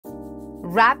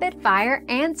Rapid fire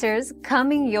answers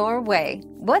coming your way.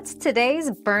 What's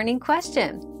today's burning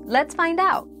question? Let's find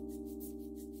out.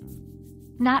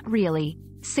 Not really.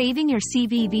 Saving your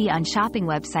CVV on shopping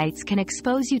websites can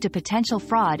expose you to potential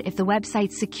fraud if the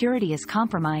website's security is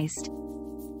compromised.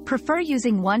 Prefer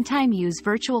using one-time use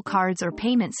virtual cards or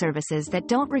payment services that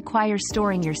don't require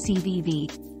storing your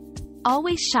CVV.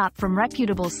 Always shop from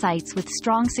reputable sites with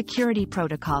strong security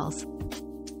protocols.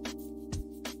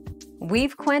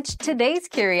 We've quenched today's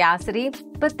curiosity,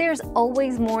 but there's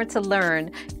always more to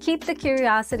learn. Keep the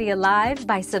curiosity alive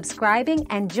by subscribing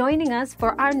and joining us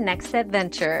for our next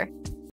adventure.